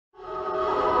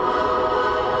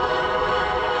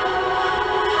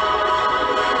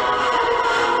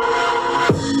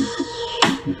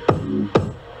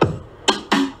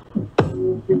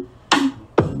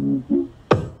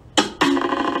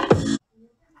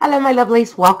Hello my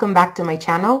lovelies, welcome back to my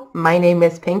channel. My name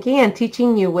is Pinky and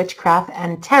teaching you witchcraft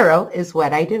and tarot is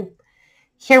what I do.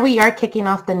 Here we are kicking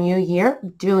off the new year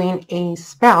doing a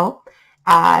spell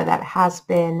that has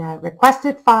been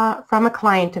requested from a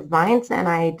client of mine, and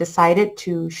I decided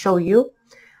to show you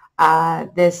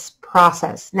this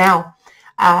process. Now,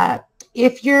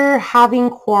 if you're having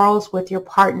quarrels with your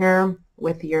partner,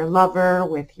 with your lover,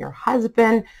 with your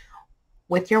husband,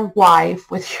 with your wife,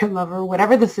 with your lover,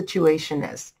 whatever the situation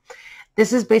is.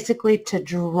 This is basically to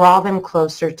draw them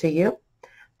closer to you,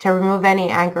 to remove any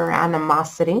anger or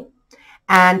animosity,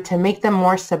 and to make them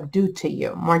more subdued to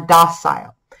you, more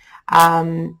docile.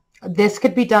 This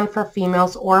could be done for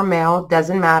females or male,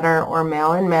 doesn't matter, or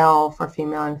male and male, for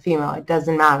female and female, it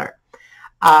doesn't matter.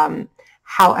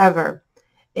 However,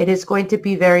 it is going to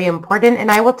be very important, and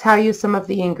I will tell you some of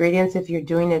the ingredients if you're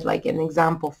doing it like an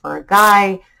example for a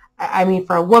guy. I mean,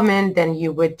 for a woman, then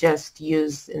you would just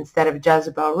use, instead of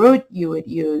Jezebel root, you would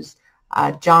use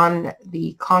John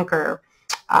the Conqueror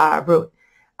root.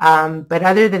 But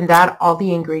other than that, all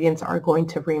the ingredients are going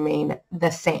to remain the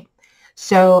same.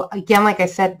 So again, like I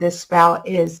said, this spell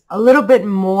is a little bit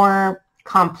more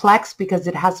complex because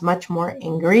it has much more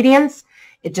ingredients.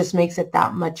 It just makes it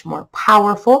that much more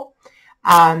powerful.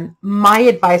 My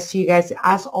advice to you guys,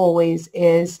 as always,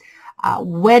 is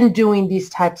when doing these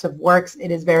types of works,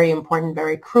 it is very important,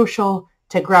 very crucial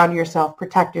to ground yourself,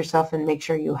 protect yourself, and make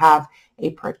sure you have a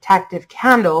protective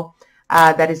candle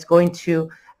that is going to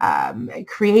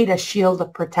create a shield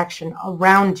of protection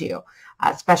around you,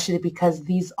 especially because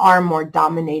these are more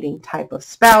dominating type of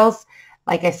spells.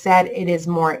 Like I said, it is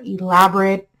more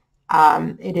elaborate.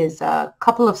 It is a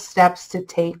couple of steps to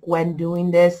take when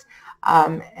doing this,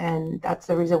 and that's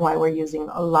the reason why we're using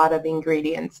a lot of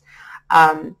ingredients.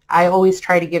 I always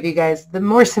try to give you guys the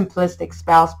more simplistic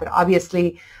spells, but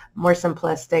obviously more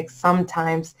simplistic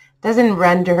sometimes doesn't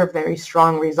render very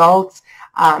strong results.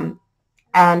 And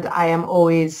I am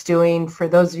always doing, for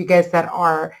those of you guys that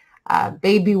are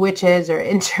baby witches or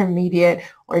intermediate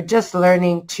or just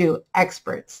learning, to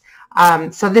experts.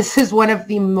 So this is one of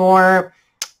the more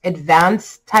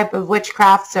advanced type of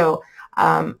witchcraft. So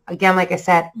again, like I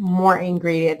said, more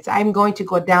ingredients. I'm going to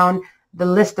go down the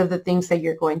list of the things that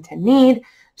you're going to need.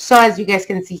 So as you guys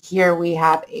can see here, we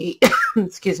have a,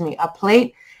 excuse me, a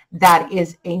plate that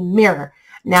is a mirror.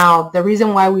 Now, the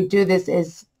reason why we do this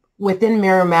is within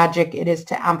mirror magic, it is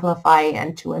to amplify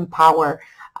and to empower,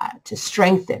 to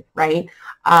strengthen, right?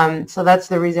 So that's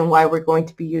the reason why we're going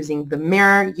to be using the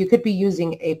mirror. You could be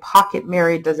using a pocket mirror.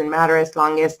 It doesn't matter as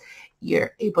long as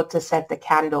you're able to set the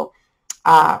candle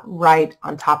right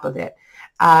on top of it.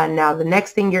 Now, the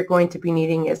next thing you're going to be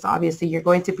needing is, obviously, you're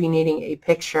going to be needing a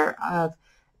picture of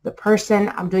the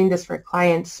person. I'm doing this for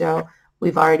clients, so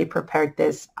we've already prepared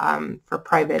this for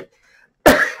private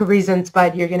reasons,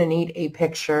 but you're going to need a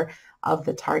picture of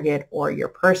the target or your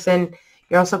person.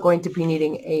 You're also going to be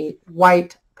needing a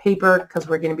white paper because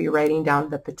we're going to be writing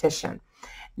down the petition.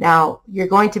 Now, you're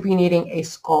going to be needing a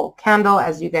skull candle.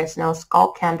 As you guys know,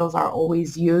 skull candles are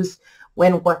always used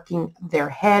when working their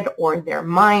head or their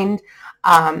mind.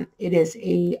 It is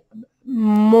a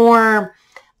more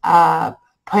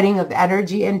putting of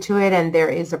energy into it, and there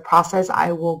is a process.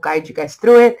 I will guide you guys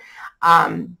through it,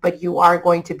 but you are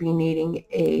going to be needing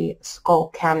a skull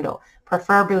candle,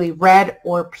 preferably red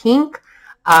or pink.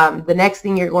 The next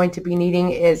thing you're going to be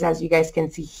needing is, as you guys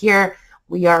can see here,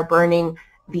 we are burning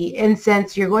the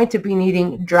incense. You're going to be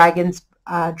needing dragon's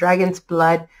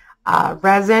blood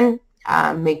resin,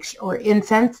 or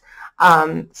incense,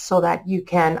 so that you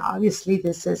can, obviously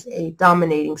this is a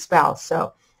dominating spell,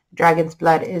 so dragon's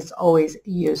blood is always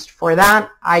used for that.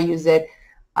 I use it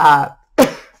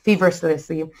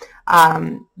feverishly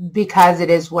because it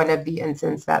is one of the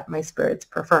incense that my spirits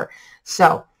prefer.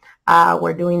 So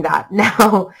we're doing that.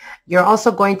 Now, you're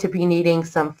also going to be needing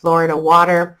some Florida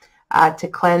water to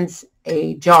cleanse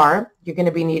a jar. You're going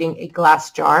to be needing a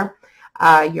glass jar.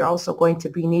 You're also going to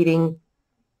be needing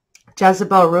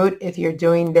Jezebel root if you're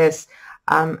doing this.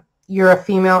 You're a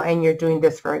female and you're doing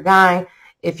this for a guy.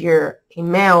 If you're a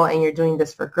male and you're doing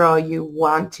this for a girl, you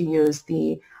want to use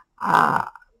the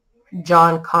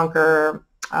John Conqueror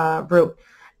root.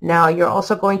 Now, you're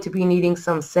also going to be needing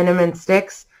some cinnamon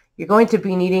sticks. You're going to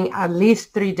be needing at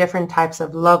least 3 different types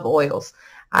of love oils.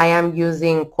 I am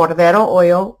using Cordero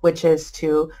oil, which is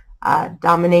to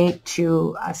dominate,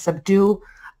 to subdue,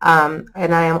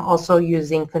 and I am also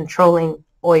using controlling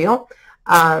oil.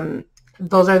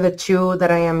 Those are the 2 that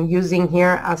I am using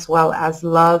here, as well as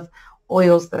love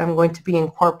oils that I'm going to be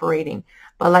incorporating.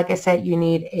 But like I said, you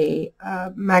need a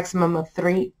maximum of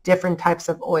 3 different types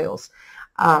of oils.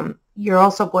 You're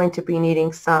also going to be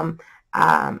needing some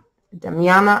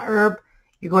damiana herb.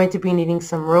 You're going to be needing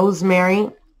some rosemary.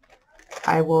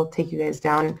 I will take you guys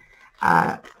down.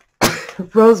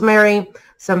 Rosemary,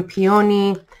 some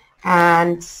peony,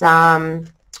 and some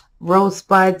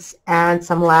rosebuds, and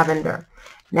some lavender.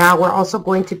 Now we're also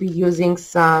going to be using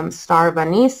some star of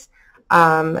anise,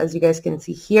 as you guys can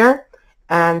see here,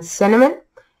 and cinnamon.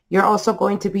 You're also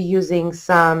going to be using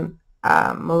some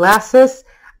molasses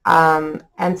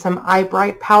and some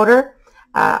Eyebright powder.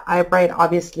 Eyebright,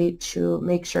 obviously, to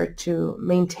make sure to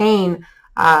maintain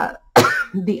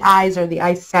the eyes, or the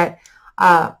eye set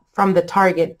from the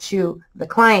target to the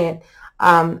client,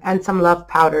 and some love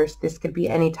powders. This could be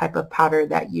any type of powder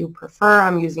that you prefer.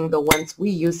 I'm using the ones we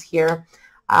use here.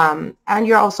 And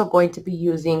you're also going to be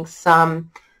using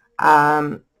some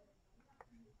piedra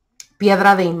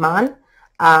de imán,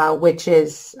 which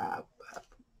is,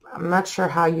 I'm not sure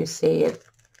how you say it,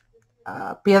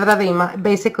 piedra de imán,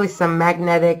 basically some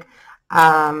magnetic,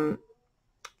 a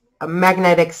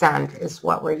magnetic sand is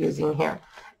what we're using here.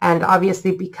 And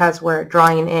obviously, because we're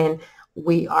drawing in,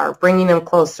 we are bringing them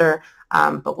closer,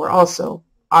 but we're also,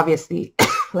 obviously,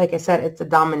 like I said, it's a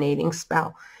dominating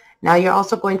spell. Now you're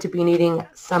also going to be needing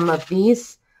some of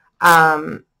these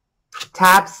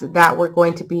tabs that we're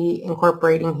going to be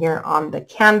incorporating here on the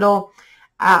candle.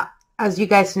 As you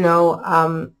guys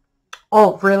know,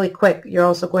 oh, really quick, you're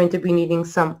also going to be needing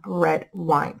some red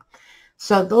wine.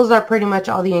 So those are pretty much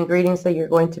all the ingredients that you're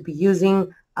going to be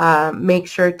using. Make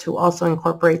sure to also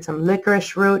incorporate some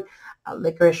licorice root.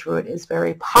 Licorice root is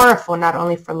very powerful, not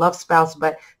only for love spells,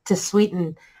 but to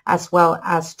sweeten, as well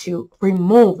as to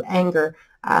remove anger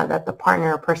that the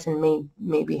partner or person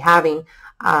may be having.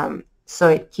 So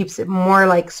it keeps it more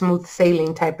like smooth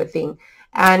sailing type of thing.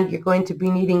 And you're going to be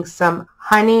needing some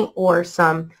honey or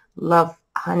some love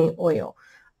honey oil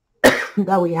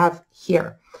that we have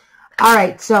here. All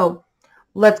right, so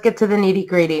let's get to the nitty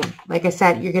gritty. Like I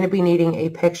said, you're going to be needing a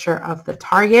picture of the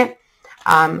target.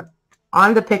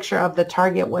 On the picture of the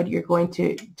target, what you're going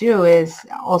to do is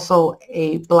also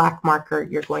a black marker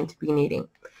you're going to be needing.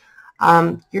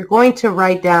 You're going to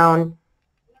write down,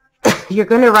 you're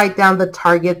going to write down the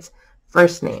target's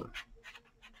first name.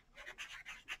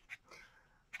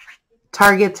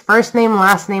 Target's first name,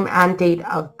 last name, and date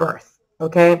of birth.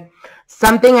 Okay?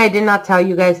 Something I did not tell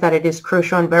you guys that it is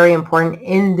crucial and very important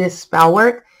in this spell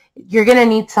work. You're going to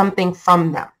need something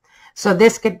from them. So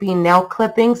this could be nail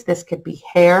clippings. This could be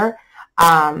hair.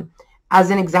 As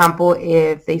an example,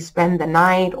 if they spend the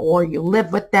night or you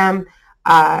live with them,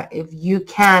 if you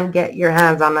can get your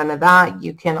hands on none of that,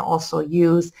 you can also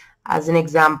use, as an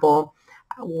example,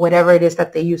 whatever it is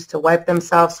that they use to wipe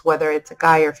themselves, whether it's a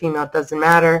guy or female, it doesn't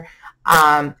matter.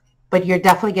 But you're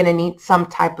definitely going to need some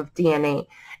type of DNA.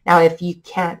 Now, if you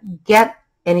can't get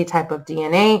any type of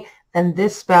DNA, then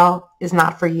this spell is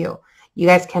not for you. You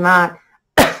guys cannot,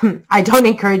 I don't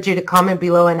encourage you to comment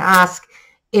below and ask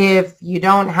if you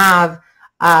don't have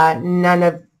none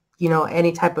of,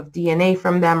 any type of DNA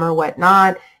from them or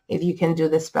whatnot, if you can do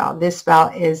this spell. This spell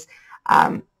is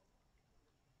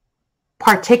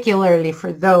particularly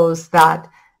for those that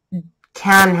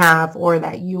can have, or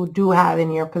that you do have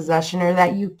in your possession, or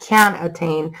that you can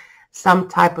attain some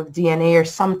type of DNA or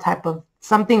some type of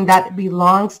something that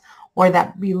belongs or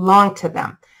that belong to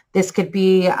them. This could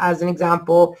be, as an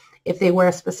example, if they wear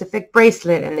a specific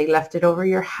bracelet and they left it over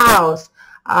your house,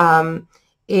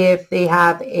 if they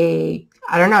have a,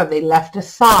 I don't know, if they left a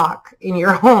sock in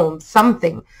your home,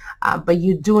 something, but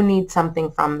you do need something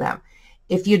from them.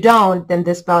 If you don't, then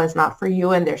this spell is not for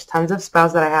you, and there's tons of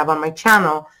spells that I have on my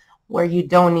channel where you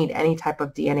don't need any type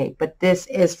of DNA, but this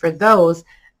is for those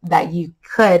that you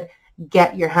could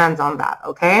get your hands on that,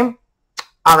 okay?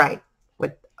 All right,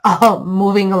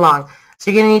 moving along.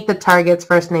 So you're going to need the target's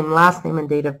first name, last name, and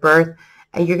date of birth,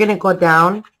 and you're going to go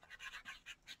down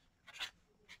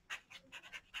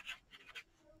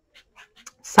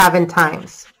 7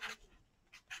 times.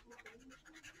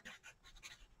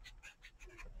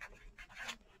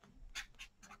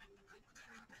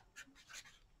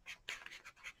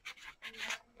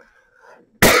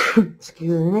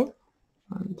 Excuse me.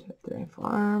 1, 2, 3,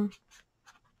 4.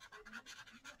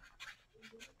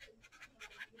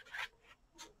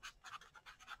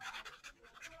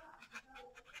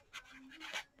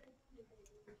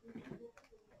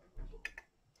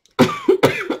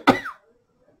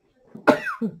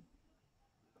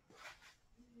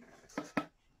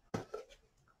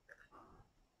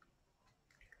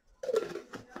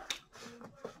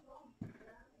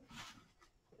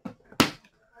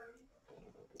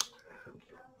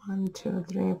 One, 2,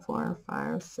 3, 4,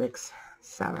 5, 6,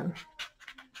 7.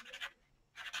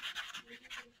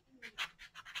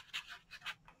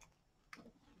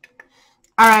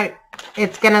 All right,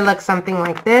 it's going to look something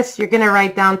like this. You're going to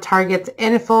write down target's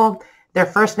info, their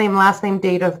first name, last name,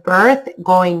 date of birth,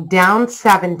 going down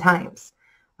 7 times.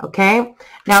 Okay?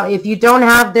 Now, if you don't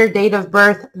have their date of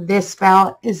birth, this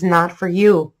spell is not for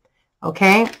you.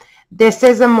 Okay? This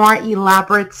is a more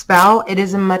elaborate spell. It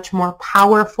is a much more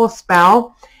powerful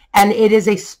spell. And it is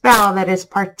a spell that is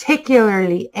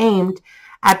particularly aimed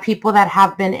at people that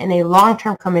have been in a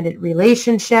long-term committed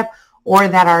relationship or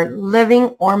that are living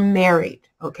or married.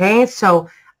 Okay? So,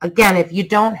 again, if you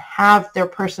don't have their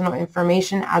personal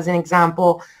information, as an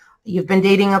example, you've been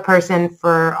dating a person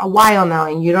for a while now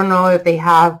and you don't know if they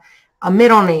have a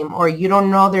middle name or you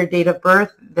don't know their date of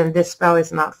birth, then this spell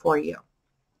is not for you.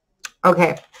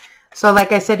 Okay, so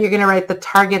like I said, you're going to write the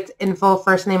target's info,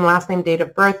 first name, last name, date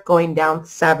of birth, going down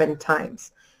 7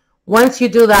 times. Once you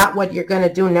do that, what you're going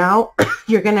to do now,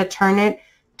 you're going to turn it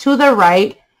to the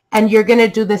right and you're going to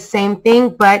do the same thing,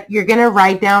 but you're going to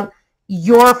write down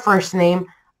your first name,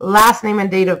 last name, and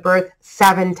date of birth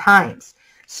 7 times.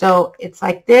 So it's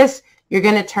like this. You're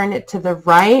going to turn it to the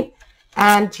right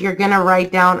and you're going to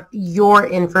write down your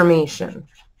information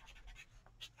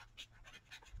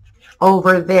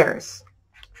over theirs.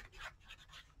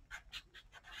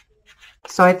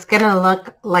 So it's going to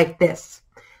look like this.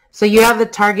 So you have the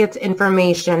target's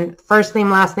information, first name,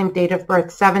 last name, date of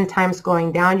birth 7 times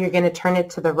going down. You're going to turn it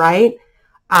to the right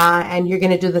and you're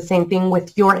going to do the same thing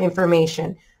with your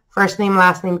information. First name,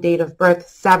 last name, date of birth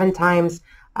 7 times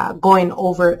going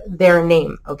over their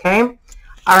name. Okay?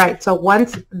 All right. So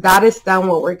once that is done,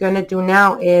 what we're going to do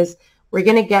now is we're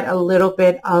going to get a little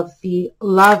bit of the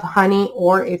love honey,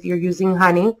 or if you're using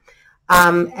honey,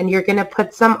 and you're going to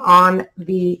put some on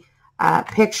the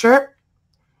picture.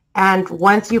 And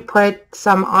once you put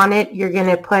some on it, you're going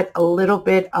to put a little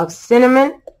bit of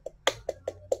cinnamon.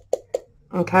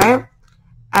 Okay?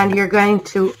 And you're going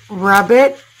to rub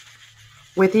it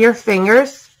with your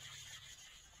fingers.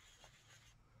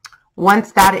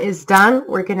 Once that is done,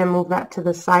 we're going to move that to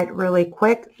the side really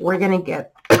quick. We're going to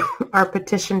get our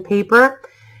petition paper.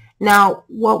 Now,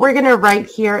 what we're going to write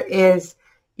here is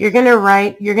you're going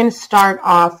to start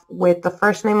off with the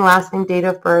first name, last name, date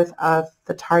of birth of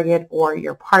the target or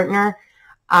your partner.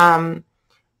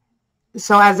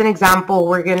 So as an example,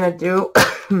 we're going to do,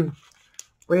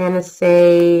 we're going to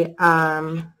say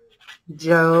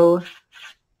Joe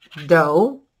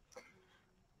Doe,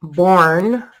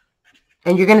 born,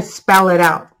 and you're going to spell it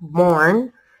out,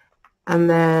 born, and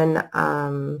then,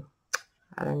 I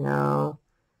don't know,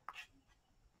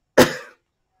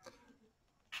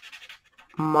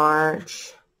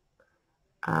 March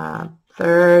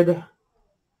 3rd,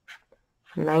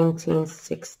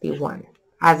 1961,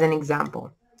 as an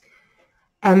example.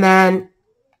 And then,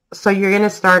 so you're going to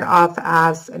start off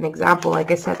as an example, like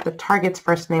I said, the target's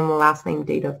first name, last name,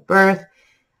 date of birth.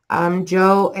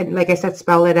 Joe, and like I said,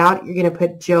 spell it out. You're going to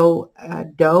put Joe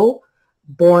Doe,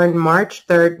 born March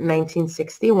 3rd,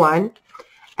 1961.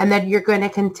 And then you're going to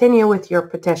continue with your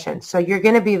petition. So you're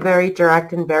going to be very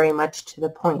direct and very much to the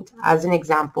point. As an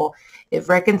example, if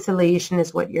reconciliation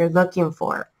is what you're looking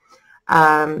for,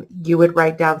 you would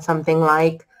write down something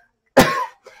like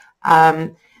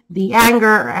the anger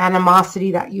or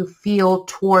animosity that you feel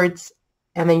towards,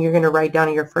 and then you're going to write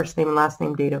down your first name and last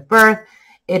name, date of birth.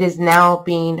 It is now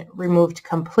being removed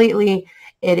completely.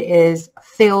 It is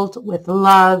filled with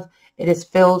love. It is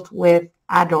filled with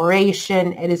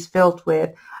adoration. It is filled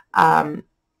with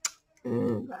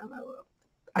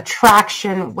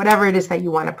attraction, whatever it is that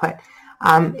you want to put.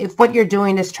 If what you're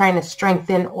doing is trying to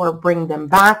strengthen or bring them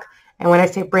back, and when I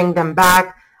say bring them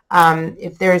back,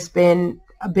 if there's been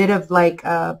a bit of like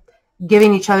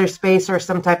giving each other space or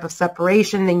some type of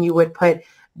separation, then you would put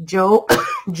Joe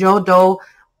Doe,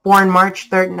 born March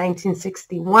 3rd,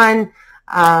 1961.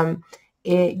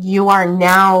 You are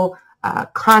now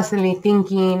constantly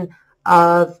thinking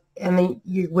of, and then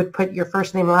you would put your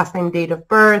first name, last name, date of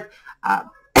birth.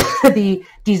 The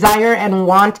desire and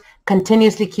want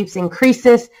continuously keeps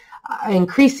increasing.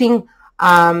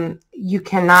 You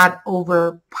cannot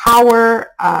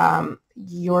overpower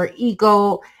your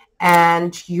ego,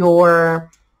 and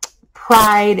your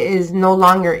pride is no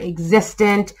longer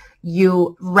existent.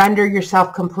 You render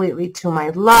yourself completely to my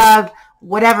love,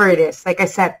 whatever it is. Like I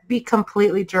said, be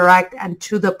completely direct and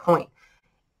to the point.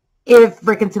 If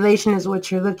reconciliation is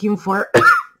what you're looking for,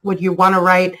 what you want to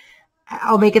write,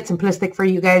 I'll make it simplistic for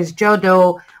you guys. Joe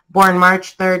Doe, born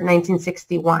March 3rd,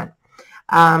 1961.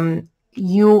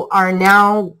 You are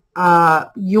now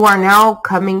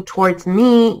coming towards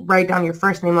me. Write down your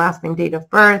first name, last name, date of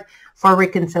birth for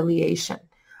reconciliation.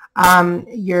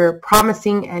 You're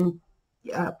promising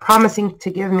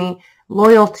to give me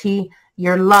loyalty,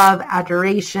 your love,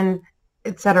 adoration,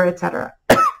 etc., etc.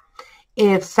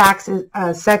 If sex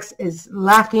is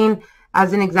lacking,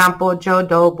 as an example, Joe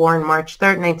Doe, born March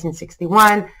 3rd,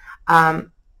 1961.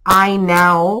 I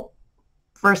now,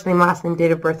 first name, last name,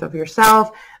 date of birth of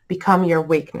yourself, become your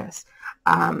weakness.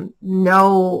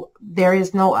 No, there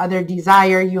is no other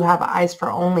desire. You have eyes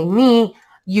for only me.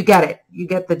 You get it. You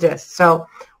get the gist. So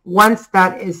once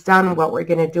that is done, what we're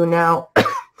going to do now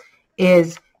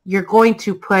is you're going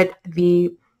to put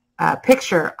the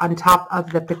picture on top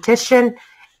of the petition.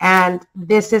 And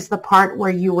this is the part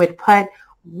where you would put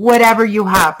whatever you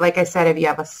have. Like I said, if you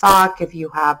have a sock, if you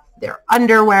have their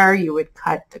underwear, you would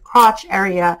cut the crotch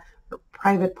area, the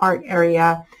private part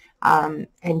area, and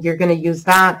you're going to use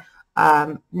that.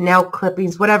 Nail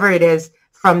clippings, whatever it is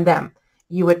from them.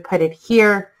 You would put it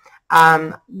here.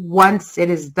 Once it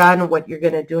is done, what you're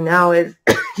going to do now is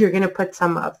you're going to put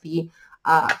some of the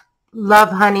love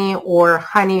honey or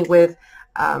honey with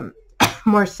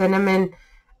more cinnamon,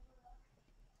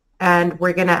 and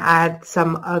we're going to add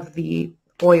some of the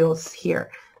oils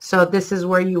here. So this is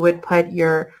where you would put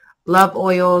your love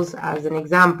oils, as an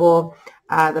example,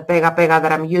 the pega pega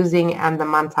that I'm using, and the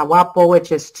manzahuapo,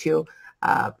 which is to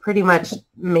pretty much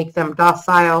make them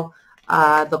docile,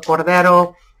 the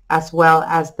cordero, as well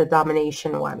as the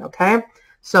domination one, okay?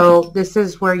 So this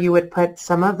is where you would put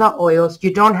some of the oils.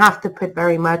 You don't have to put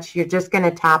very much. You're just going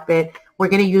to tap it. We're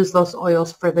going to use those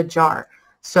oils for the jar.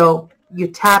 So you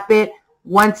tap it.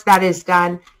 Once that is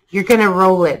done, you're going to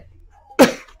roll it.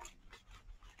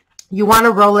 You want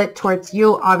to roll it towards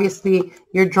you. Obviously,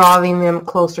 you're drawing them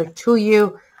closer to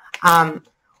you.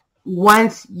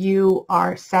 Once you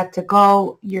are set to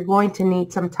go, you're going to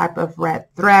need some type of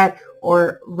red thread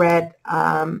or red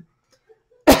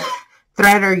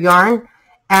thread or yarn.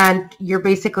 And you're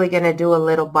basically going to do a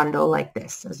little bundle like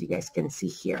this, as you guys can see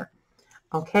here.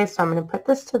 Okay, so I'm going to put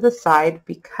this to the side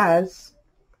because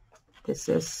this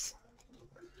is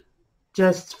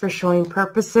just for showing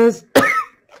purposes.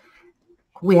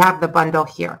 We have the bundle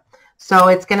here. So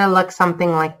it's going to look something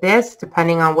like this,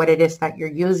 depending on what it is that you're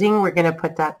using. We're going to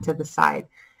put that to the side.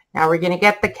 Now we're going to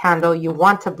get the candle. You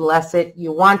want to bless it.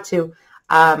 You want to,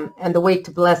 and the way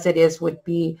to bless it would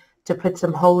be to put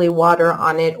some holy water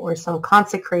on it or some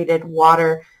consecrated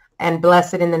water and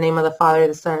bless it in the name of the Father,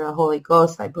 the Son, and the Holy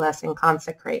Ghost. I bless and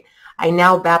consecrate. I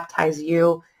now baptize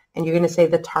you, and you're going to say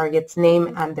the target's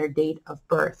name and their date of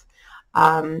birth.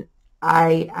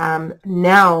 I am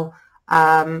now,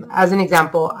 as an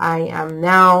example, I am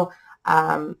now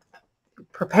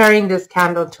preparing this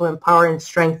candle to empower and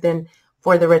strengthen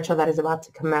for the ritual that is about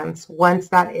to commence. Once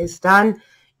that is done,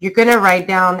 you're going to write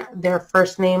down their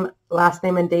first name, last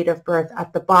name, and date of birth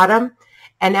at the bottom.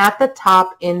 And at the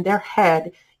top in their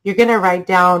head, you're going to write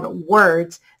down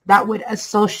words that would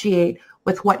associate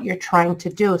with what you're trying to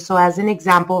do. So as an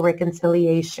example,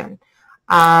 reconciliation.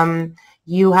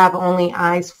 You have only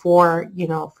eyes for,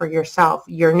 for yourself,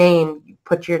 your name, you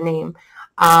put your name.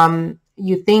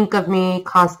 You think of me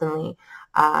constantly.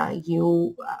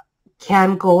 You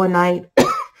can go a night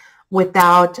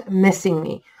without missing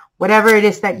me. Whatever it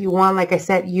is that you want, like I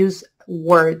said, use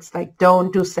words. Like,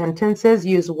 don't do sentences.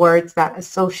 Use words that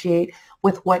associate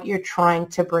with what you're trying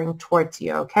to bring towards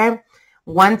you, okay?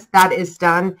 Once that is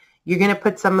done, you're going to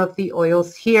put some of the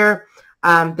oils here.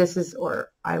 I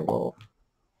will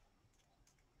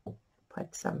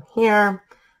put some here.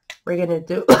 We're going to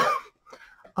do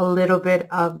a little bit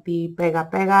of the pega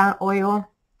pega oil.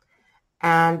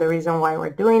 And the reason why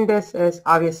we're doing this is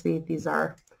obviously these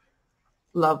are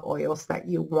love oils that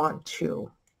you want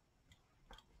to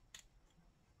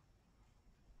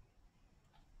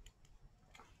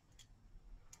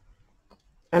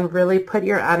and really put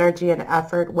your energy and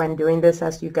effort when doing this.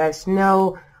 As you guys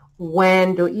know,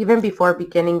 even before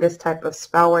beginning this type of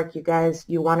spell work,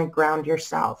 you want to ground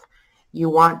yourself. You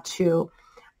want to,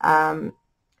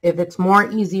 if it's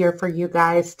more easier for you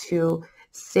guys to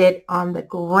sit on the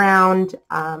ground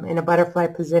in a butterfly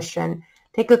position,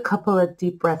 take a couple of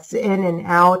deep breaths in and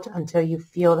out until you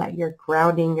feel that you're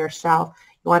grounding yourself.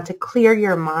 You want to clear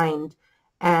your mind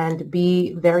and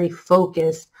be very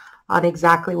focused on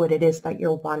exactly what it is that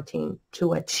you're wanting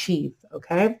to achieve,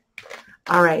 okay?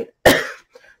 All right.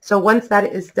 So once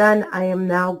that is done, I am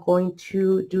now going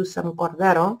to do some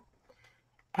cordero.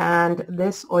 And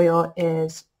this oil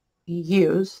is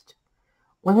used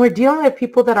when we're dealing with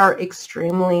people that are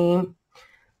extremely,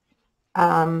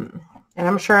 and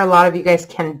I'm sure a lot of you guys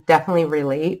can definitely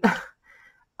relate.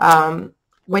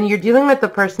 When you're dealing with the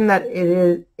person that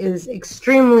is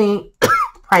extremely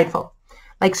prideful,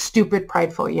 like stupid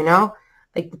prideful,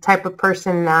 like the type of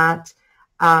person that,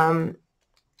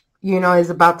 is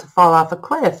about to fall off a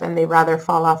cliff and they rather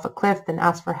fall off a cliff than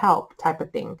ask for help type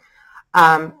of thing.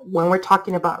 When we're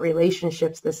talking about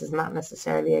relationships, this is not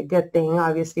necessarily a good thing.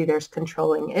 Obviously, there's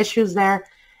controlling issues there,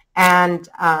 and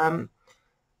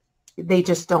they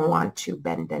just don't want to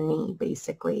bend the knee,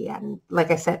 basically, and like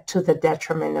I said, to the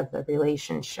detriment of the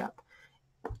relationship.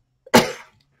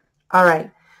 All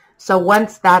right, so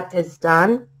once that is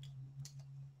done,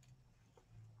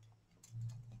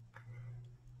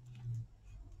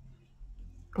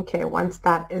 once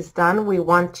that is done, we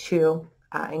want to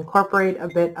incorporate a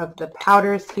bit of the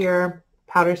powders here,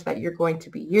 powders that you're going to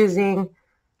be using.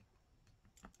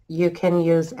 You can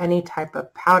use any type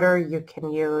of powder. You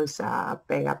can use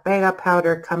Bega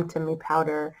powder, Come to Me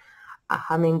powder, a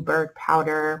hummingbird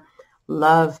powder,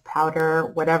 love powder,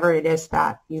 whatever it is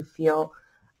that you feel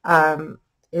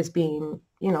is being,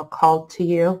 called to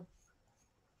you.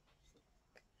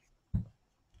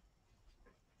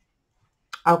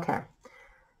 Okay,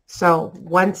 so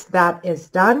once that is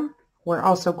done, we're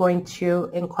also going to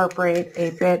incorporate a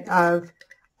bit of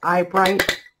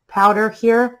Eyebright powder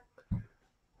here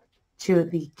to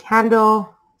the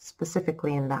candle,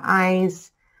 specifically in the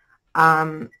eyes.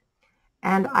 And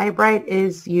Eyebright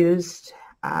is used,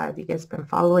 if you guys have been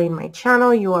following my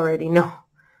channel, you already know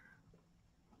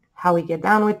how we get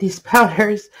down with these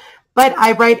powders. But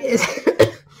Eyebright is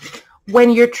when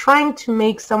you're trying to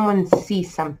make someone see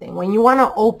something, when you want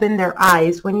to open their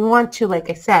eyes, when you want to, like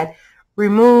I said,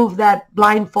 remove that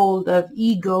blindfold of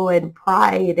ego and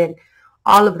pride and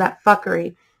all of that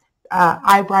fuckery.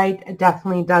 Eyebright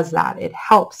definitely does that. It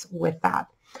helps with that.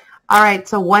 All right,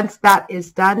 so once that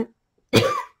is done,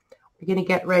 we're going to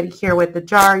get ready here with the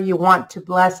jar. You want to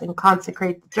bless and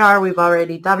consecrate the jar. We've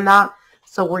already done that,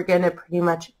 so we're going to pretty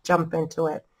much jump into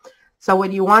it. So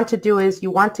what you want to do is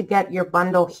you want to get your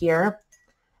bundle here,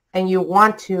 and you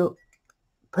want to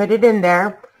put it in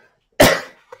there.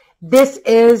 This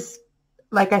is,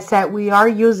 like I said, we are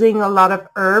using a lot of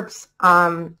herbs.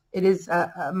 It is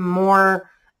more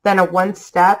than a one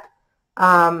step.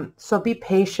 So be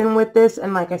patient with this.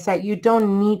 And like I said, you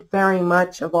don't need very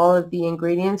much of all of the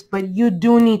ingredients, but you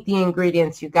do need the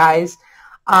ingredients, you guys.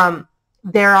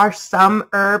 There are some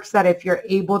herbs that if you're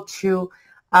able to,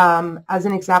 as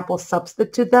an example,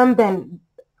 substitute them, then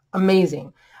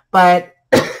amazing. But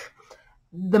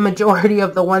the majority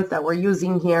of the ones that we're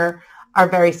using here are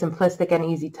very simplistic and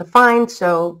easy to find,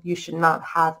 so you should not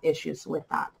have issues with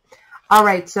that. All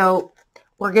right, so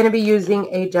we're going to be using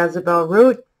a jezebel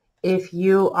root. If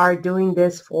you are doing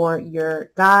this for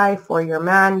your guy, for your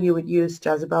man, you would use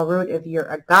jezebel root. If you're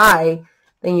a guy,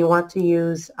 then you want to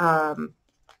use Hi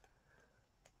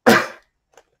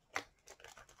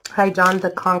John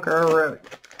the Conqueror root.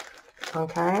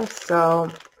 Okay, so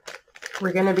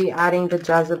we're going to be adding the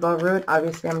jezebel root.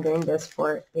 Obviously, I'm doing this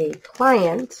for a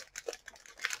client.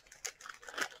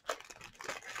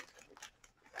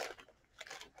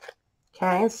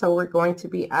 Okay, so we're going to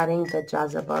be adding the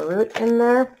jezebel root in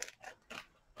there.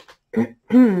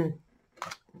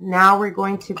 Now we're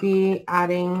going to be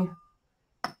adding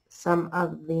some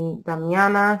of the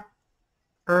damiana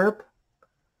herb.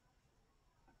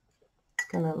 It's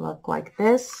going to look like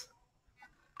this.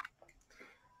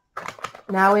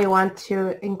 Now we want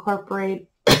to incorporate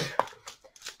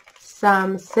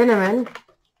some cinnamon.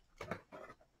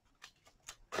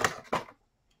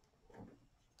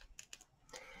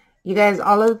 You guys,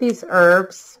 all of these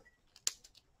herbs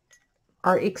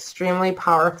are extremely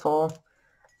powerful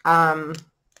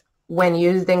when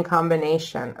used in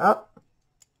combination. Oh,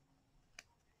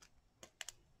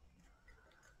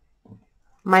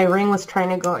 my ring was trying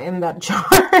to go in that jar.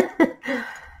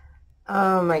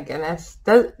 Oh my goodness.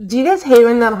 Do you guys hate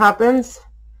when that happens?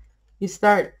 You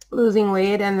start losing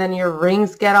weight and then your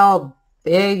rings get all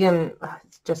big and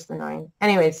it's just annoying.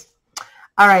 Anyways,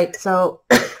 all right, so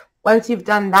once you've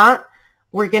done that,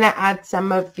 we're going to add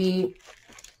some of the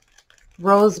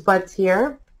rosebuds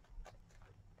here.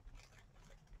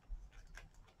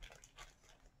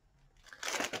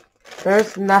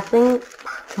 There's nothing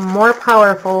more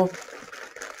powerful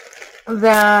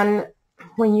than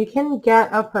when you can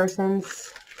get a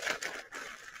person's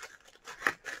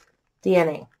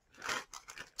DNA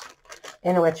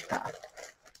in witchcraft,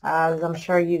 as I'm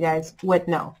sure you guys would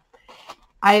know.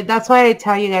 That's why I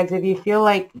tell you guys, if you feel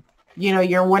like, you know,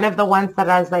 you're one of the ones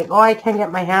that is like, oh, I can't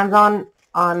get my hands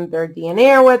on their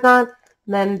DNA or whatnot,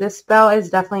 then this spell is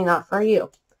definitely not for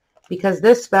you. Because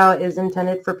this spell is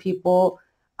intended for people,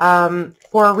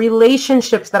 for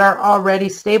relationships that are already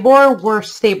stable or were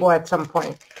stable at some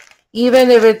point.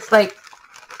 Even if it's like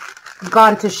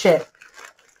gone to shit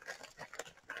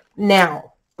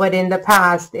now. But in the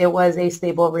past, it was a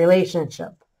stable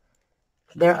relationship.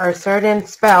 There are certain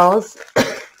spells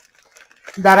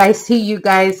that I see you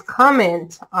guys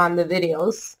comment on the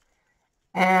videos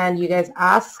and you guys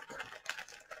ask,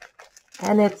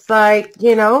 and it's like,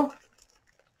 you know,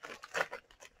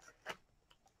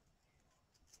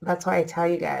 that's why I tell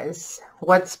you guys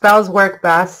what spells work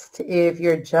best if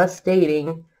you're just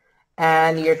dating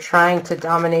and you're trying to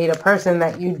dominate a person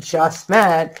that you just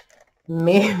met.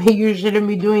 Maybe you shouldn't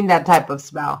be doing that type of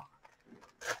spell.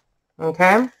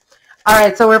 Okay? All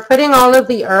right, so we're putting all of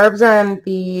the herbs and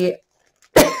the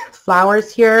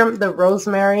flowers here, the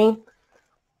rosemary.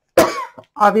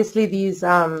 Obviously these,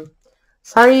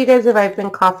 sorry you guys if I've been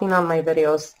coughing on my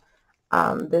videos.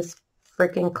 This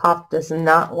freaking cough does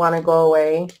not want to go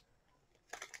away.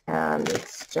 And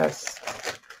it's just,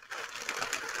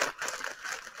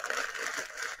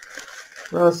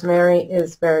 rosemary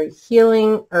is very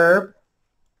healing herb.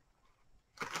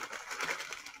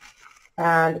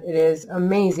 And it is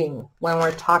amazing when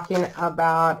we're talking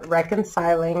about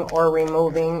reconciling or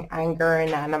removing anger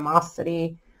and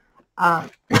animosity.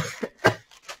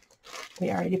 We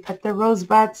already put the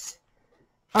rosebuds.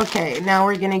 Okay, now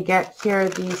we're going to get here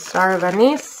the star of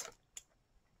anise.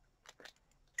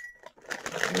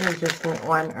 You just need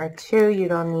 1 or 2. You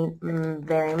don't need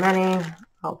very many.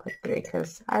 I'll put 3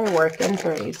 because I work in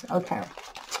 3s. Okay.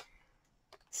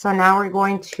 So now we're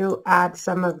going to add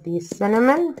some of the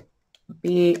cinnamon.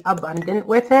 Be abundant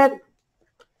with it.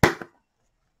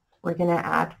 We're going to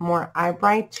add more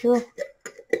eyebright too.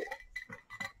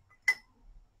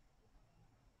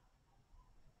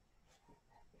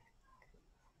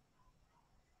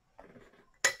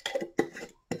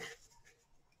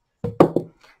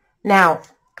 Now,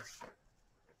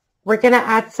 we're going to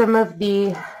add some of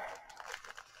the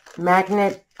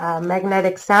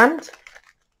magnetic sand.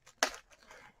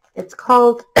 It's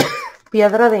called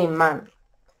piedra de imán.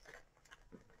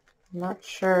 I'm not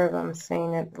sure if I'm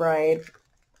saying it right.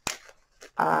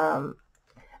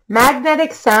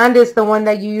 Magnetic sand is the one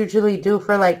that you usually do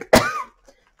for like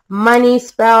money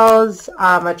spells,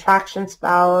 attraction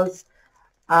spells.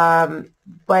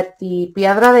 But the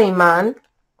piedra de imán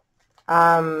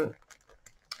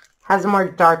has a more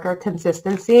darker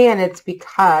consistency, and it's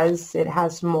because it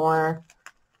has more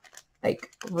like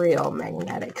real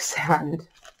magnetic sand.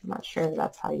 I'm not sure if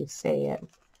that's how you say it.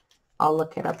 I'll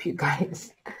look it up, you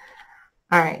guys.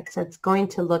 All right, so it's going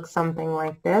to look something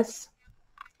like this.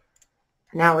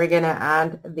 Now we're going to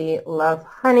add the love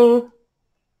honey.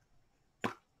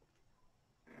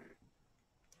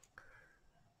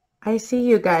 I see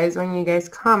you guys when you guys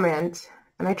comment,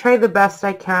 and I try the best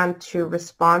I can to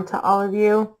respond to all of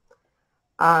you.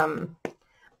 But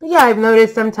yeah, I've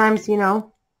noticed sometimes, you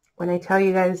know, when I tell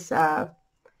you guys that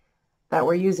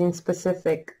we're using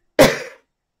specific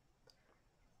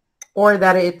or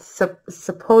that it's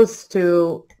supposed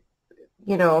to,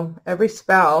 you know, every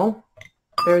spell,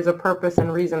 there's a purpose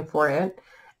and reason for it.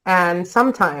 And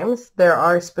sometimes there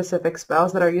are specific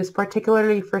spells that are used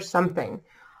particularly for something.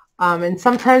 And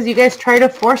sometimes you guys try to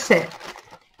force it,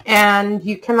 and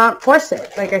you cannot force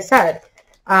it. Like I said,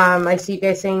 I see you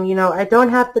guys saying, you know, I don't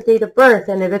have the date of birth.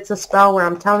 And if it's a spell where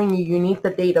I'm telling you, you need the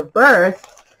date of birth,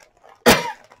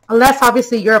 unless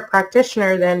obviously you're a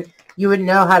practitioner, then you would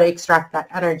know how to extract that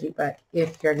energy. But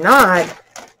if you're not,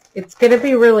 it's going to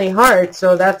be really hard.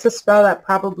 So that's a spell that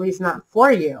probably is not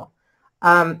for you.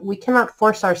 We cannot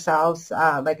force ourselves.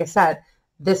 Like I said,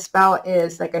 this spell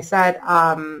is, like I said,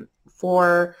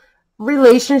 for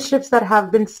relationships that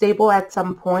have been stable at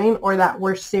some point, or that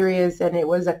were serious and it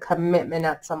was a commitment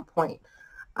at some point.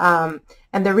 And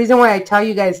the reason why I tell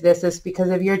you guys this is because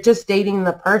if you're just dating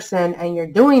the person and you're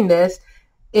doing this,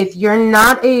 if you're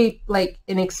not an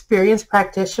experienced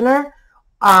practitioner,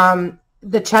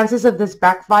 the chances of this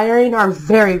backfiring are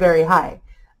very, very high.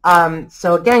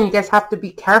 So again, you guys have to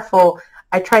be careful.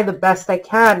 I try the best I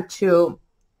can to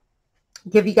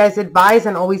give you guys advice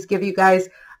and always give you guys,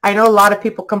 I know a lot of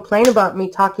people complain about me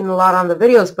talking a lot on the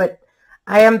videos, but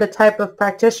I am the type of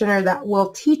practitioner that will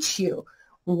teach you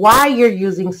why you're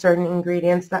using certain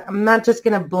ingredients. That I'm not just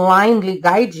going to blindly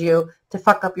guide you to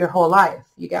fuck up your whole life.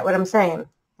 You get what I'm saying?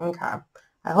 Okay.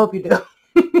 I hope you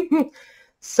do.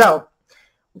 So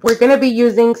we're going to be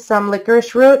using some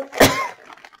licorice root.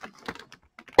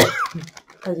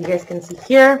 As you guys can see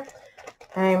here,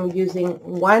 I'm using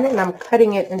 1 and I'm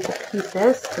cutting it into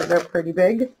pieces because they're pretty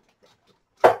big.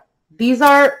 These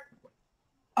are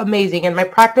amazing. In my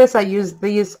practice, I use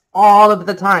these all of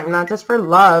the time, not just for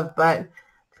love, but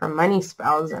for money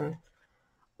spells, and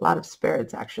a lot of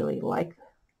spirits actually like.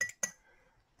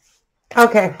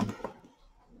 Okay.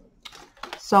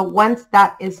 So once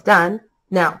that is done,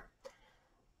 now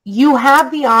you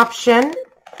have the option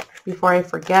before I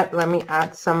forget, let me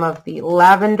add some of the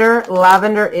lavender.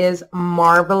 Lavender is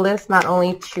marvelous, not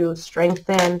only to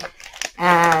strengthen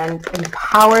and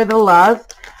empower the love,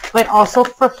 but also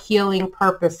for healing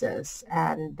purposes.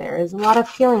 And there is a lot of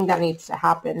healing that needs to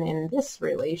happen in this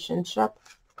relationship.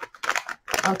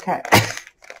 Okay.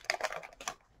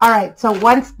 All right. So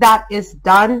once that is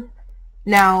done,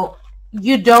 now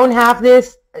you don't have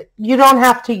this. You don't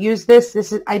have to use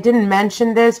this. I didn't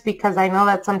mention this because I know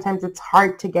that sometimes it's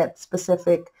hard to get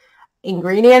specific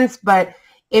ingredients, but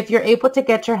if you're able to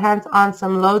get your hands on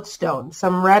some lodestone,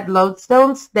 some red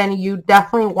lodestones, then you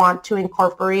definitely want to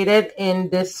incorporate it in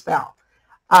this spell.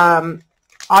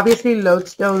 Obviously,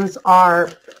 lodestones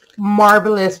are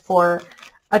marvelous for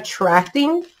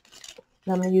attracting.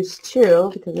 I'm going to use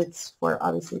 2 because it's for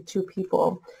obviously 2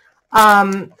 people.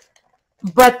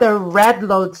 But the red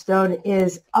lodestone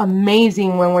is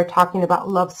amazing when we're talking about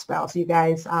love spells, you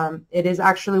guys. It is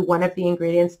actually one of the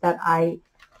ingredients that I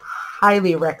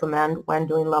highly recommend when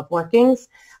doing love workings.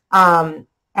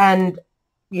 And,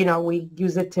 you know, we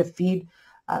use it to feed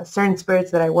certain spirits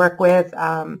that I work with.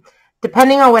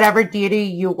 Depending on whatever deity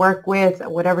you work with,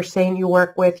 whatever saint you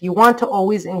work with, you want to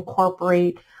always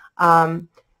incorporate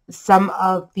some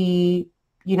of the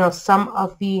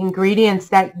ingredients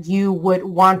that you would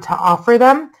want to offer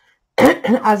them.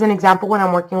 As an example, when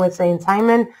I'm working with Saint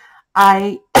Simon,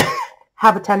 I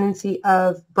have a tendency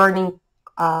of burning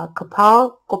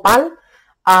copal,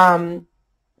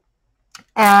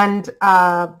 and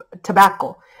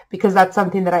tobacco, because that's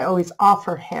something that I always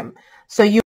offer him. So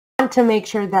you want to make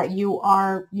sure that you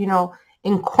are, you know,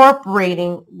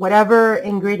 incorporating whatever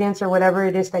ingredients or whatever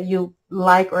it is that you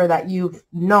like or that you've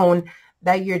known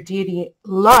that your deity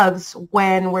loves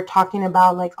when we're talking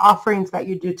about like offerings that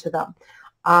you do to them.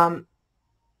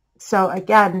 So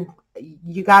again,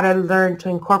 you got to learn to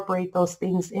incorporate those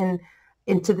things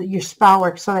into your spell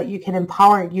work so that you can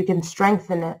empower it, you can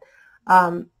strengthen it.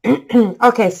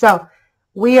 Okay, so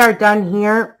we are done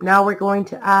here. Now we're going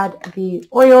to add the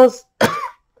oils.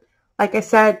 Like I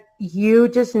said, you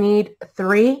just need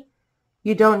 3.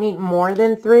 You don't need more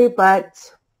than 3,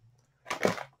 but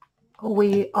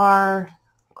we are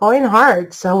going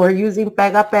hard. So we're using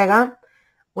pega pega.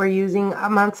 We're using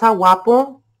amansa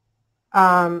wapo,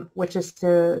 which is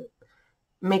to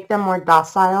make them more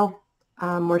docile,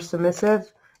 more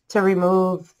submissive, to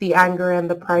remove the anger and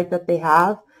the pride that they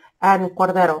have. And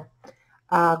cordero.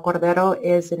 Cordero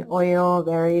is an oil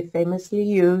very famously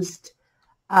used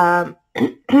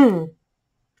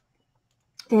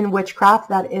in witchcraft.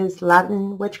 That is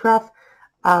Latin witchcraft,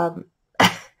 and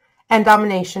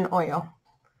domination oil.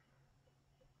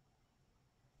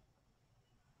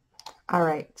 All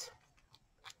right.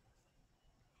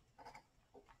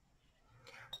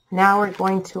 Now we're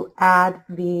going to add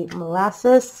the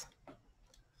molasses.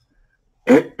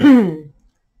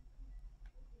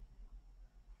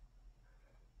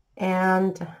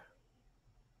 And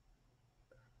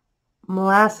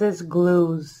molasses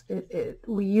glues.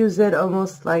 We use it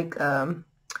almost like a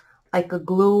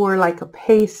glue or like a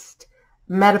paste,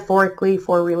 metaphorically,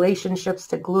 for relationships,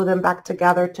 to glue them back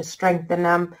together, to strengthen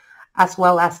them, as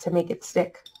well as to make it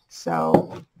stick.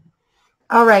 So,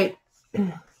 all right.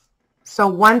 So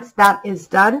once that is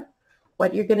done,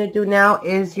 what you're going to do now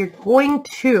is you're going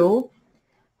to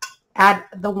add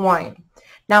the wine.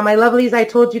 Now, my lovelies, I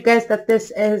told you guys that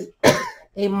this is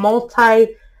a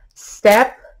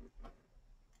multi-step.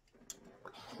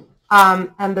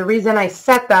 And the reason I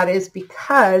said that is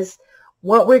because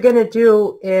what we're going to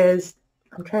do is,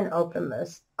 I'm trying to open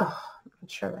this. Oh, I'm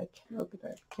not sure I can open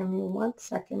it. Give me 1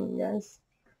 second, you guys.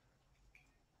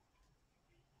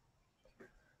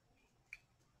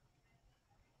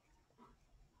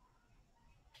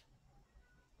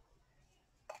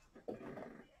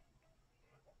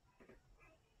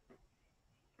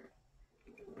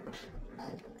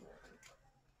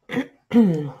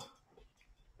 I'm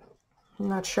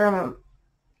not sure I'm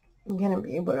going to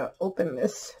be able to open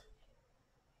this.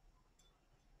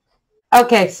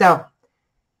 Okay, so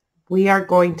we are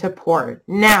going to pour it.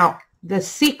 Now, the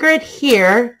secret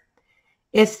here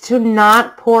is to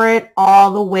not pour it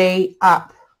all the way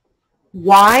up.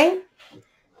 Why?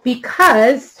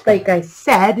 Because, like I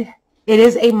said, it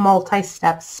is a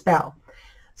multi-step spell.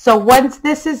 So once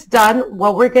this is done,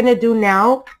 what we're going to do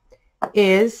now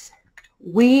is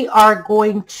we are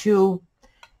going to,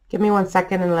 give me 1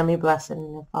 second and let me bless it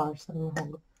in the Father, Son, and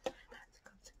Holy Ghost.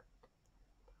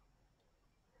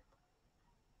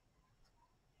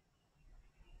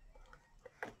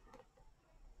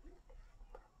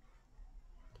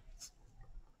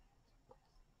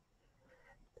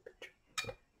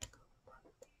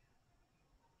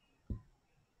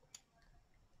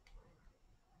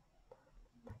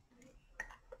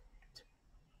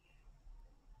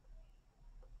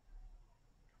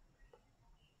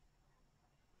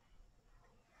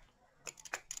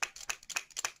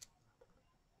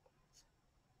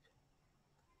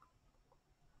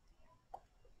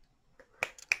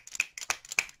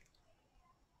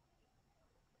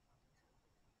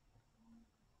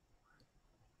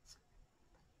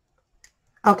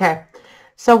 Okay,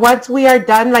 so once we are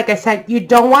done, like I said, you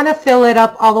don't want to fill it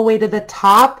up all the way to the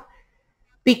top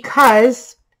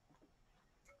because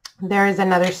there is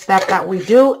another step that we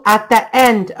do at the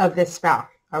end of this spell,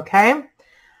 okay?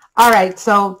 All right,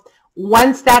 so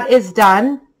once that is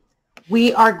done,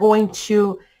 we are going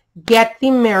to get the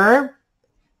mirror.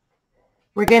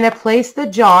 We're going to place the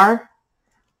jar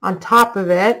on top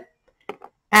of it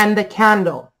and the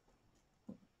candle.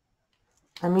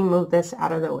 Let me move this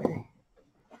out of the way.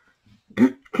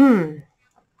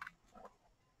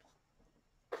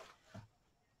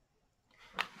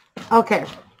 Okay.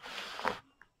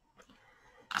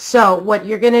 So what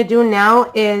you're going to do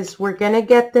now is we're going to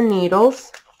get the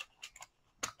needles.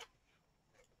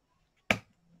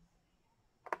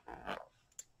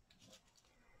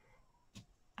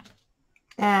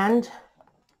 And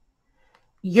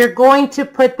you're going to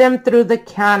put them through the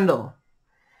candle.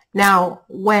 Now,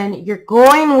 when you're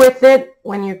going with it,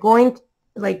 when you're going,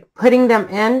 like putting them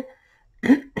in,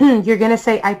 you're going to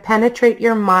say, I penetrate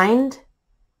your mind.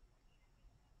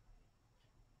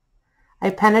 I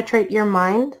penetrate your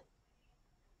mind,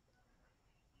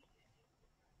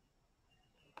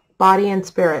 body, and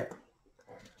spirit.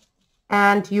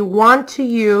 And you want to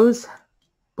use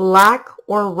black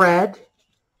or red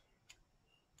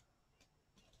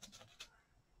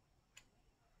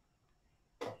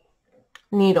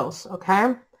needles,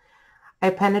 okay? I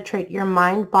penetrate your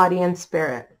mind, body, and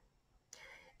spirit.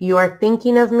 You are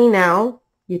thinking of me now.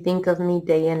 You think of me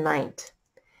day and night.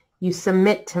 You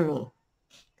submit to me.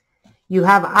 You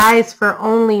have eyes for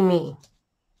only me.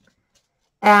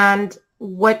 And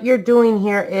what you're doing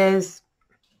here is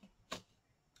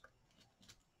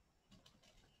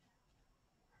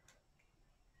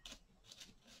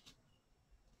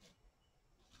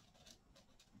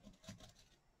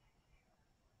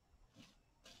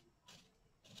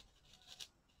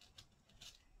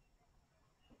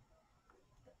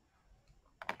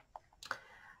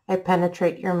I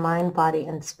penetrate your mind, body,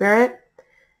 and spirit.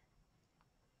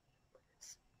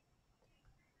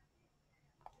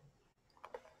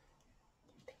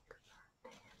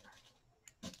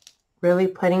 Really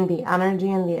putting the energy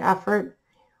and the effort.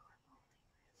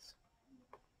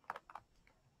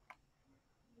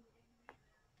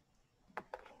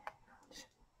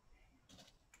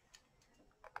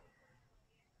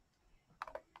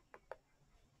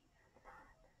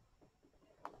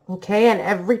 Okay, and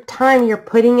every time you're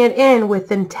putting it in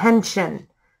with intention,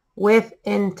 with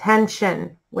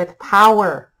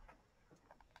power.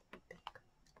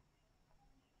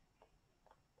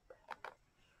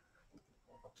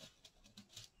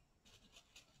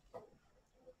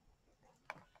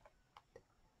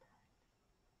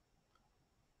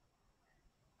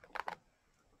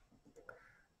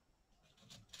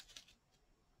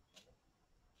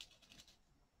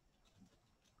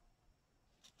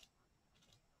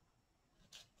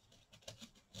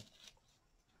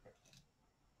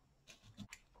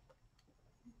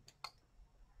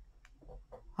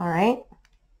 All right.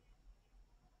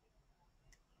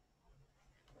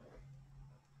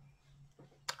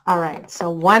 All right,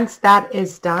 so once that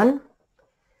is done,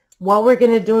 what we're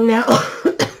going to do now,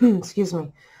 excuse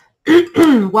me,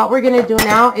 what we're going to do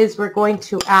now is we're going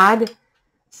to add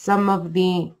some of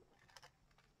the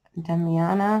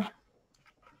damiana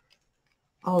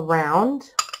around.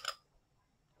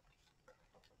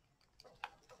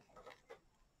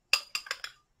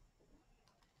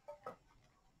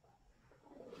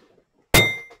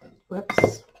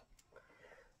 Whoops.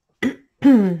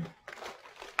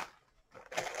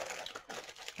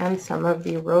 And some of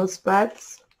the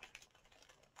rosebuds.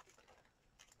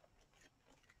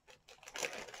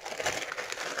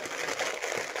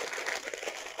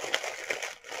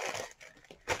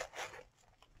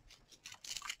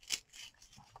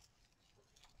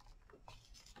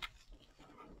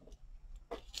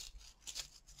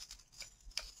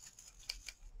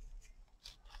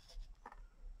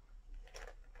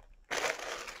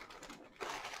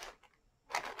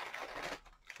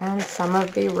 And some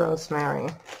of the rosemary.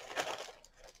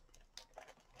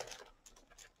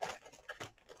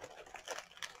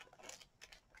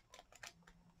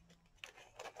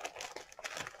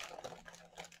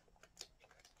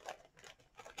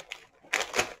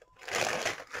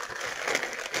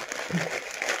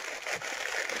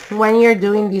 When you're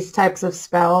doing these types of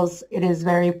spells, it is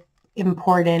very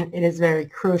important, it is very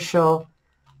crucial,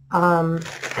 and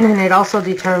it also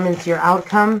determines your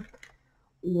outcome.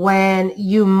 When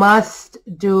you must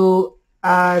do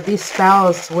these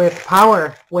spells with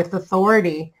power, with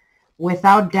authority,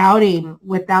 without doubting,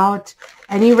 without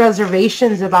any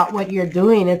reservations about what you're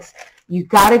doing. You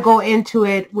got to go into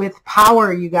it with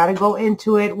power. You got to go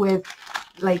into it with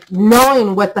like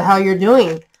knowing what the hell you're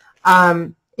doing.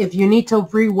 If you need to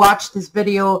rewatch this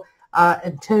video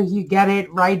until you get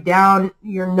it, write down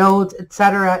your notes,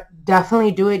 etc.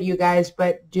 Definitely do it, you guys,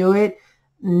 but do it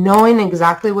knowing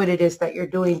exactly what it is that you're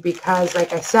doing, because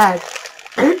like I said,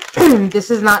 this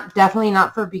is definitely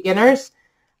not for beginners,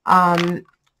 and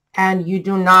you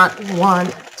do not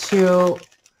want to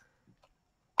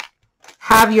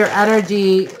have your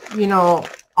energy, you know,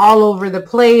 all over the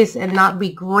place and not be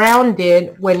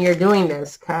grounded when you're doing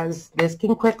this, because this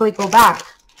can quickly go back.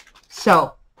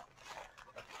 So,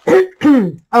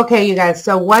 okay, you guys,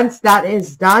 so once that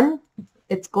is done,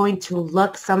 it's going to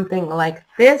look something like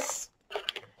this.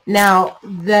 Now,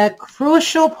 the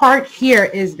crucial part here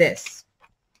is this.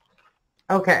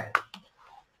 Okay,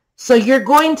 so you're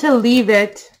going to leave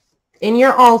it in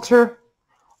your altar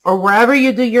or wherever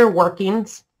you do your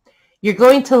workings. You're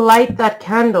going to light that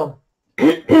candle.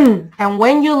 And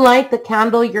when you light the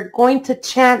candle, you're going to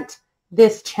chant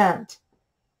this chant.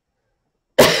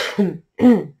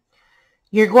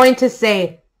 You're going to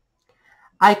say,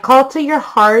 I call to your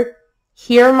heart,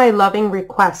 hear my loving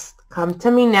request. Come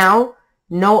to me now,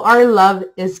 know our love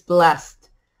is blessed.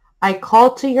 I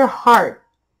call to your heart,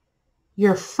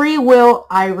 your free will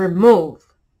I remove.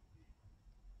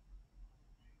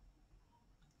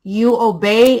 You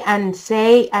obey and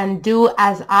say and do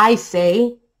as I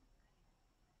say.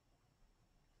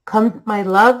 Come, my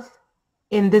love,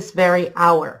 in this very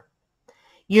hour.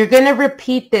 You're going to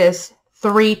repeat this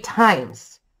 3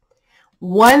 times.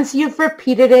 Once you've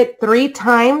repeated it 3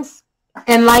 times,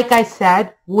 and like I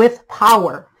said, with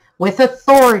power, with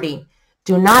authority,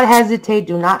 do not hesitate,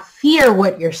 do not fear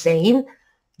what you're saying.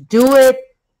 Do it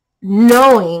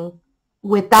knowing,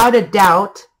 without a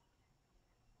doubt,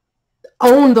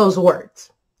 own those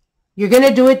words. You're going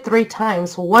to do it 3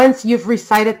 times. Once you've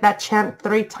recited that chant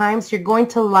 3 times, you're going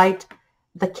to light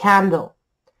the candle.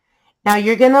 Now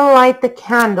you're going to light the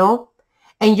candle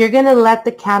and you're going to let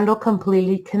the candle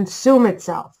completely consume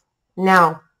itself.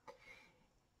 Now,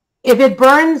 if it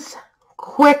burns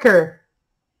quicker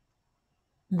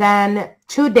than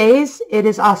 2 days, it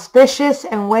is auspicious,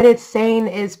 and what it's saying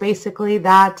is basically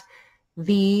that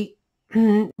the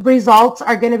results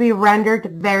are going to be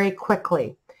rendered very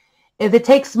quickly. If it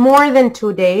takes more than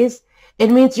 2 days,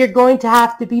 it means you're going to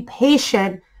have to be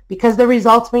patient because the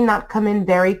results may not come in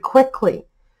very quickly.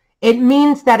 It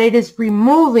means that it is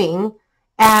removing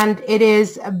and it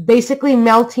is basically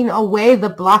melting away the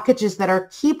blockages that are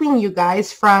keeping you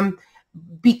guys from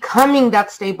becoming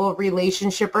that stable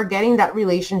relationship or getting that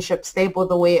relationship stable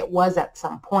the way it was at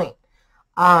some point.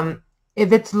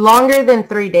 If it's longer than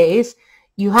 3 days,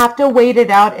 you have to wait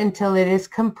it out until it is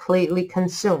completely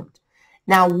consumed.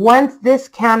 Now, once this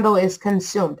candle is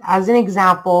consumed, as an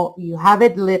example, you have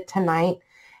it lit tonight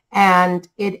and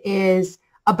it is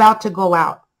about to go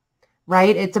out,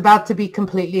 right? It's about to be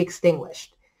completely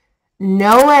extinguished.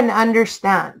 Know and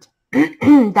understand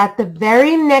that the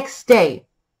very next day,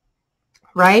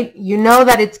 right? You know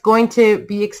that it's going to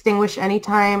be extinguished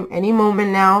anytime, any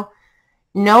moment now.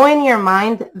 Know in your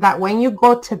mind that when you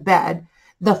go to bed,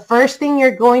 the first thing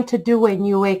you're going to do when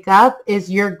you wake up is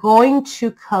you're going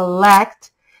to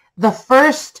collect the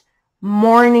first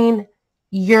morning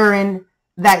urine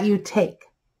that you take.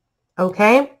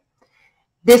 Okay?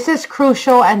 This is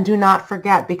crucial, and do not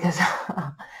forget, because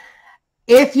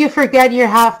if you forget, you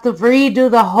have to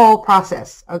redo the whole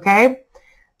process. Okay?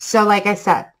 So like I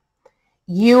said,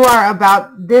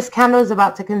 this candle is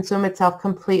about to consume itself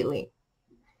completely.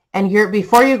 And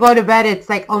before you go to bed, it's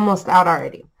like almost out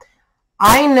already.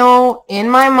 I know in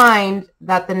my mind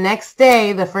that the next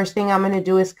day, the first thing I'm going to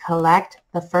do is collect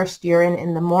the first urine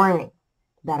in the morning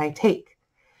that I take.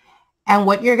 And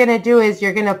what you're going to do is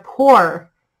you're going to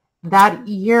pour that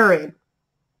urine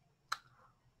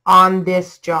on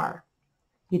this jar.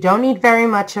 You don't need very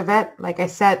much of it. Like I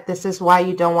said, this is why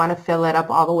you don't want to fill it up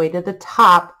all the way to the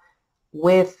top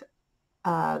with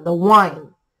the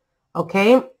wine.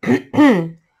 Okay?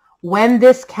 When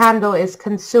this candle is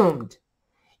consumed,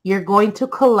 you're going to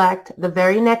collect, the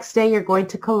very next day, you're going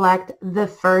to collect the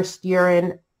first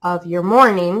urine of your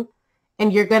morning,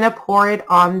 and you're going to pour it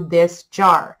on this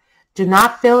jar. Do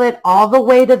not fill it all the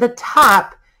way to the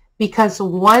top, because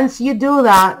once you do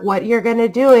that, what you're going to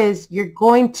do is you're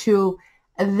going to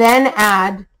then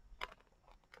add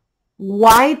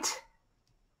white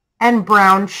and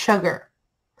brown sugar.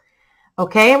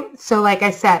 Okay, so like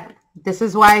I said, this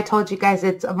is why I told you guys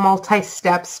it's a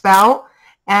multi-step spell.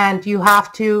 And you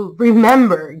have to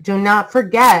remember, do not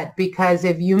forget, because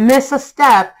if you miss a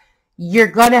step, you're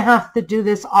going to have to do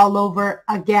this all over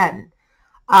again.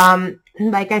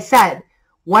 Like I said,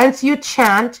 once you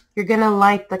chant, you're going to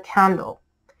light the candle.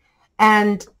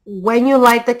 And when you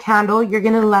light the candle, you're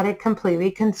going to let it completely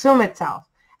consume itself.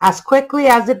 As quickly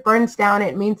as it burns down,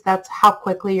 it means that's how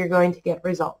quickly you're going to get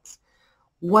results.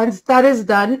 Once that is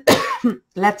done,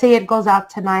 let's say it goes out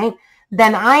tonight,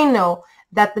 then I know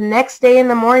that the next day in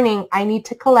the morning, I need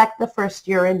to collect the first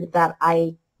urine that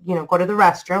I, go to the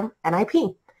restroom and I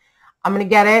pee. I'm going to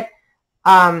get it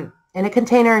in a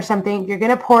container or something. You're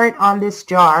going to pour it on this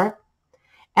jar,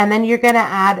 and then you're going to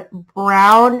add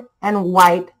brown and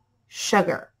white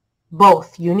sugar.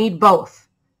 Both. You need both.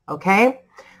 Okay?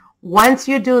 Once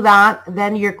you do that,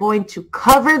 then you're going to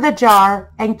cover the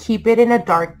jar and keep it in a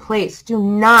dark place. Do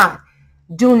not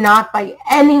by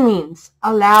any means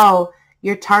allow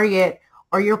your target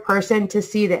or your person to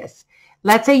see this.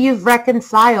 Let's say you've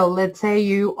reconciled. Let's say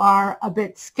you are a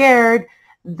bit scared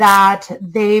that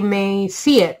they may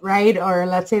see it, right? Or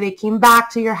let's say they came back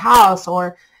to your house,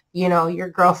 or, your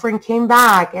girlfriend came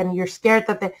back and you're scared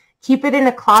that they keep it in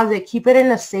a closet, keep it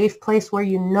in a safe place where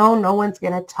no one's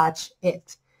going to touch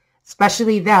it,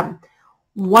 especially them.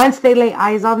 Once they lay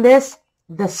eyes on this,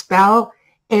 the spell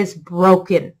is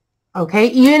broken. Okay?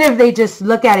 Even if they just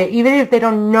look at it, even if they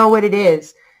don't know what it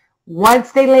is,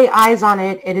 once they lay eyes on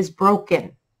it, it is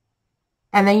broken.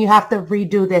 And then you have to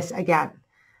redo this again.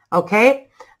 Okay?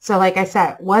 So like I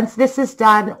said, once this is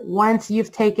done, once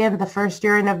you've taken the first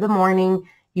urine of the morning,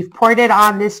 you've poured it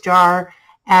on this jar,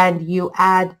 and you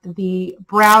add the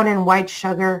brown and white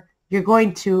sugar, you're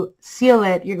going to seal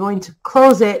it, you're going to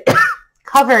close it,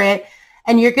 cover it,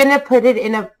 and you're going to put it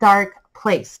in a dark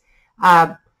place.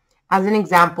 As an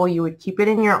example, you would keep it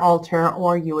in your altar,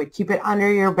 or you would keep it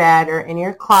under your bed or in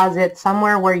your closet,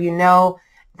 somewhere where you know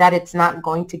that it's not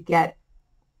going to get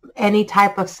any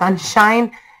type of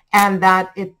sunshine, and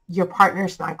that your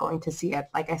partner's not going to see it.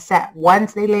 Like I said,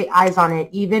 once they lay eyes on it,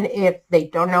 even if they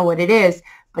don't know what it is,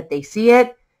 but they see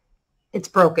it, it's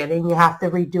broken, and you have to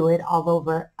redo it all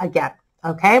over again.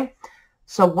 Okay?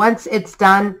 So once it's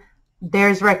done,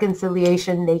 there's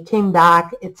reconciliation, they came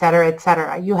back, etc.,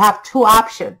 etc. You have two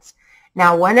options.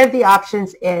 Now, one of the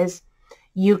options is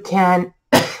you can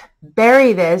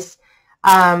bury this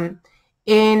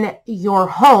in your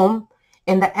home,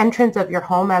 in the entrance of your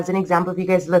home. As an example, if you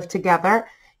guys live together,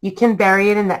 you can bury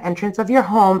it in the entrance of your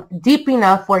home, deep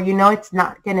enough where you know it's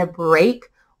not going to break,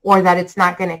 or that it's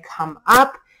not going to come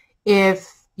up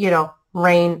if,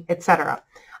 rain, etc.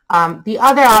 The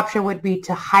other option would be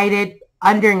to hide it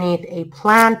underneath a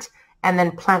plant and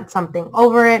then plant something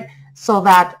over it so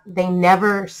that they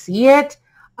never see it,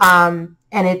 and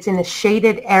it's in a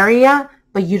shaded area,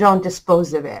 but you don't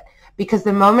dispose of it. Because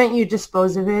the moment you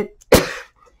dispose of it,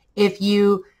 if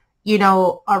you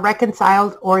are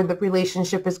reconciled, or the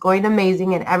relationship is going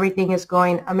amazing and everything is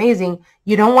going amazing,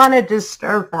 you don't want to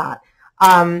disturb that.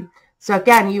 So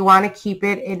again, you want to keep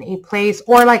it in a place,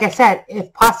 or like I said,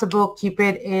 if possible, keep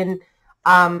it in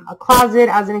a closet.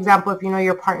 As an example, if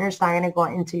your partner's not going to go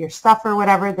into your stuff or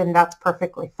whatever, then that's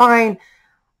perfectly fine.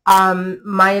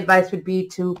 My advice would be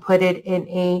to put it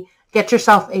in get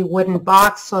yourself a wooden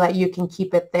box so that you can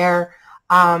keep it there.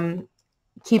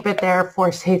 Keep it there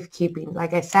for safekeeping.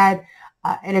 Like I said,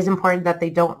 it is important that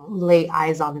they don't lay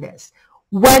eyes on this.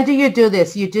 When do you do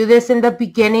this? You do this in the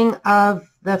beginning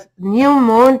of the new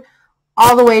moon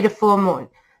all the way to full moon.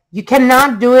 You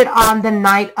cannot do it on the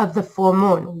night of the full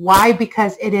moon. Why?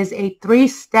 Because it is a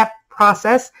 3-step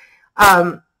process,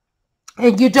 and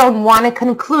you don't want to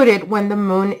conclude it when the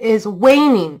moon is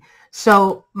waning.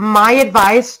 So my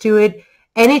advice, do it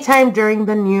anytime during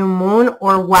the new moon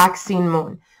or waxing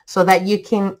moon, so that you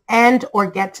can end or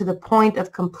get to the point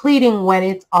of completing when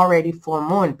it's already full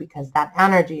moon, because that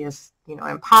energy is,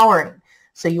 empowering.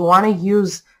 So you want to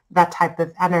use that type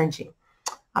of energy.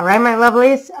 All right, my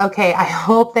lovelies. Okay, I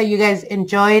hope that you guys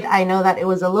enjoyed. I know that it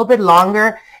was a little bit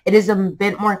longer. It is a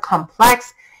bit more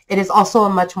complex. It is also a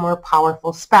much more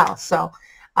powerful spell. So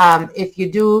if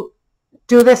you do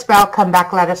the spell, come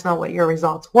back, let us know what your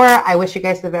results were. I wish you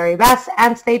guys the very best,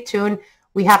 and stay tuned.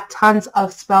 We have tons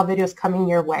of spell videos coming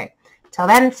your way. Till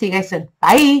then, see you guys soon.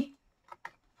 Bye.